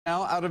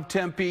Now, out of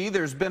Tempe,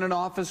 there's been an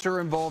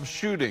officer-involved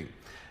shooting.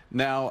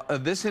 Now,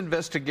 this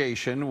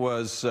investigation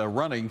was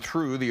running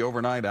through the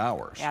overnight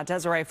hours. Yeah,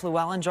 Desiree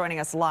Fluellen joining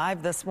us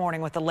live this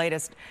morning with the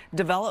latest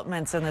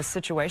developments in this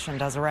situation.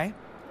 Desiree?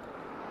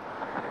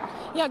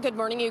 Yeah, good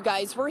morning, you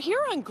guys. We're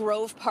here on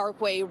Grove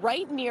Parkway,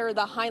 right near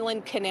the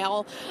Highland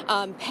Canal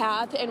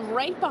path, and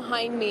right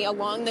behind me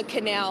along the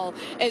canal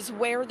is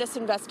where this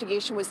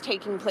investigation was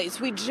taking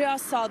place. We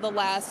just saw the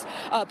last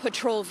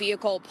patrol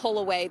vehicle pull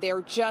away.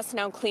 They're just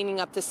now cleaning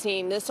up the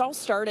scene. This all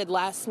started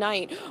last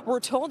night. We're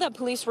told that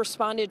police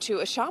responded to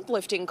a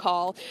shoplifting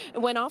call.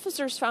 When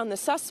officers found the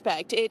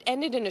suspect, it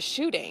ended in a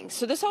shooting.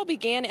 So this all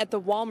began at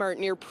the Walmart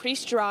near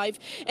Priest Drive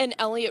and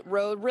Elliot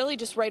Road, really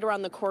just right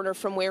around the corner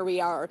from where we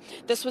are.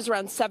 This was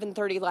around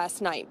 7:30 last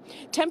night.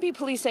 Tempe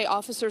police say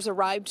officers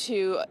arrived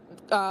to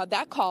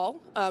that call,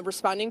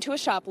 responding to a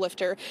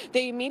shoplifter.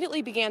 They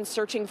immediately began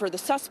searching for the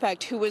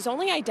suspect, who was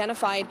only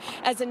identified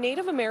as a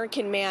Native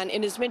American man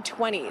in his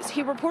mid-20s.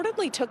 He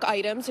reportedly took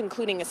items,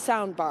 including a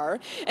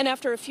soundbar, and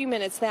after a few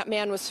minutes, that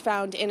man was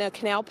found in a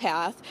canal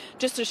path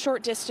just a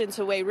short distance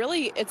away.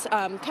 Really, it's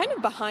kind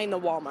of behind the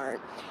Walmart.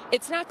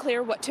 It's not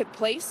clear what took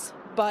place,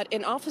 but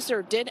an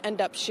officer did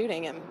end up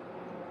shooting him.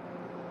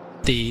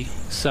 The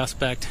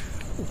suspect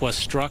was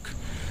struck,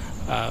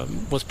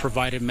 was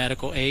provided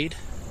medical aid,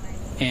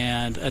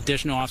 and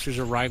additional officers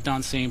arrived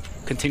on scene,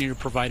 continued to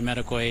provide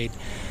medical aid,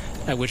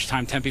 at which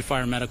time Tempe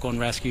Fire Medical and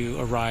Rescue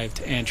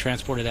arrived and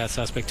transported that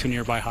suspect to a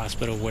nearby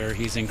hospital where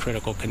he's in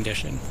critical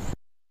condition.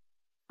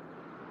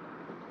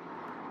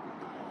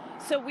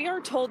 So we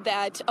are told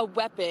that a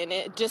weapon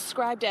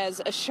described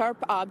as a sharp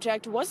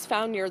object was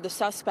found near the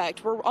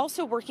suspect. We're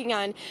also working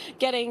on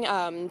getting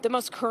the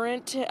most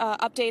current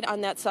update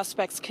on that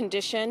suspect's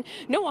condition.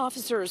 No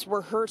officers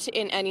were hurt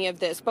in any of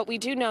this, but we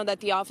do know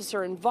that the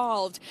officer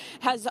involved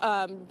has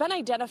been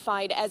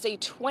identified as a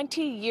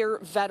 20-year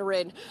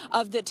veteran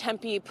of the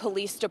Tempe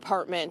Police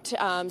Department.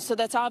 So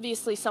that's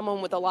obviously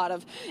someone with a lot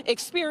of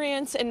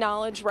experience and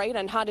knowledge, right,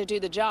 on how to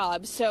do the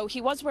job. So he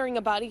was wearing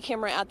a body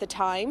camera at the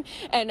time,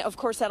 and of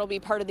course that'll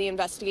be part of the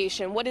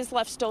investigation. What is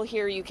left still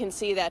here, you can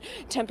see that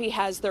Tempe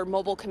has their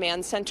mobile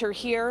command center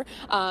here.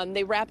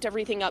 They wrapped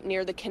everything up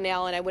near the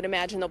canal, and I would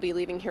imagine they'll be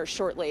leaving here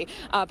shortly.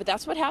 But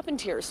that's what happened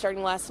here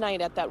starting last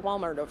night at that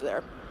Walmart over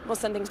there. We'll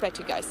send things back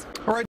to you guys. All right.